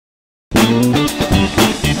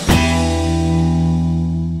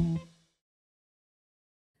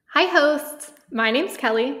My name's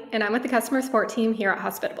Kelly, and I'm with the customer support team here at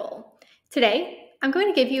Hospitable. Today, I'm going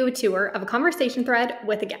to give you a tour of a conversation thread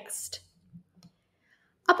with a guest.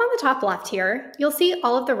 Up on the top left here, you'll see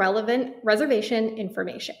all of the relevant reservation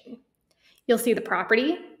information. You'll see the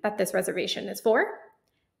property that this reservation is for,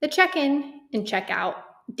 the check-in and check-out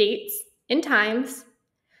dates and times,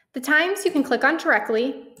 the times you can click on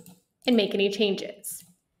directly, and make any changes.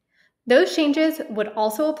 Those changes would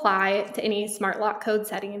also apply to any smart lock code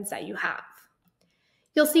settings that you have.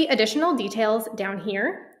 You'll see additional details down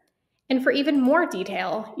here, and for even more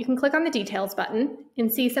detail, you can click on the Details button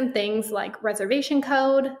and see some things like reservation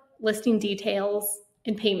code, listing details,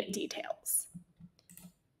 and payment details.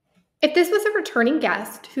 If this was a returning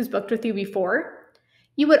guest who's booked with you before,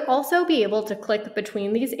 you would also be able to click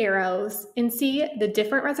between these arrows and see the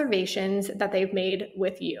different reservations that they've made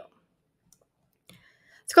with you.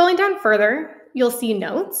 Scrolling down further, you'll see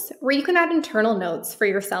Notes, where you can add internal notes for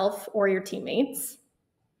yourself or your teammates,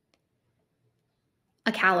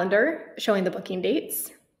 a calendar showing the booking dates,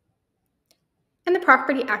 and the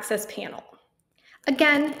property access panel.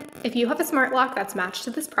 Again, if you have a smart lock that's matched to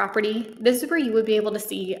this property, this is where you would be able to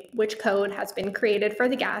see which code has been created for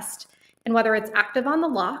the guest and whether it's active on the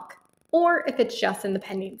lock or if it's just in the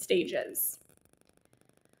pending stages.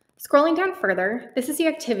 Scrolling down further, this is the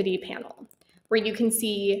activity panel, where you can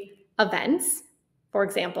see events, for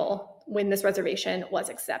example, when this reservation was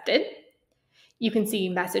accepted. You can see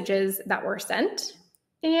messages that were sent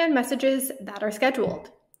and messages that are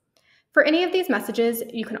scheduled. For any of these messages,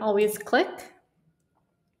 you can always click,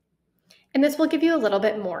 and this will give you a little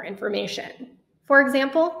bit more information. For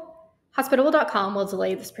example, Hospitable.com will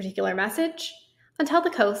delay this particular message until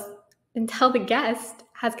the guest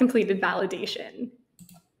has completed validation.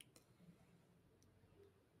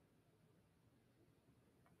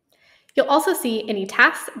 You'll also see any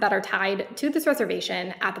tasks that are tied to this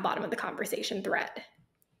reservation at the bottom of the conversation thread.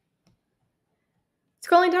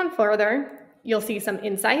 Scrolling down further, you'll see some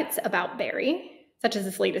insights about Barry, such as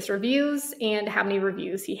his latest reviews and how many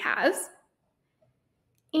reviews he has.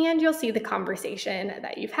 And you'll see the conversation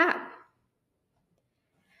that you've had.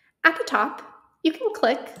 At the top, you can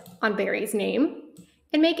click on Barry's name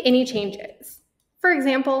and make any changes. For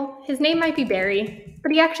example, his name might be Barry,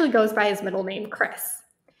 but he actually goes by his middle name, Chris.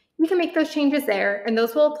 You can make those changes there, and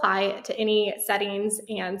those will apply to any settings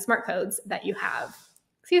and smart codes that you have,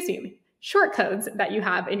 short codes that you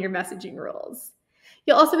have in your messaging rules.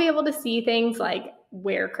 You'll also be able to see things like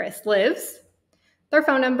where Chris lives, their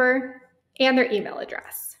phone number, and their email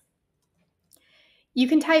address. You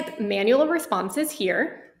can type manual responses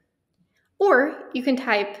here, or you can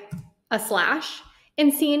type /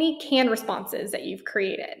 and see any canned responses that you've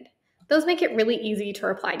created. Those make it really easy to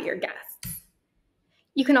reply to your guests.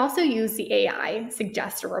 You can also use the AI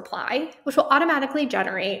suggest a reply, which will automatically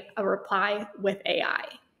generate a reply with AI.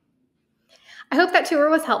 I hope that tour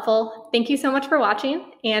was helpful. Thank you so much for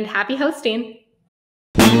watching, and happy hosting.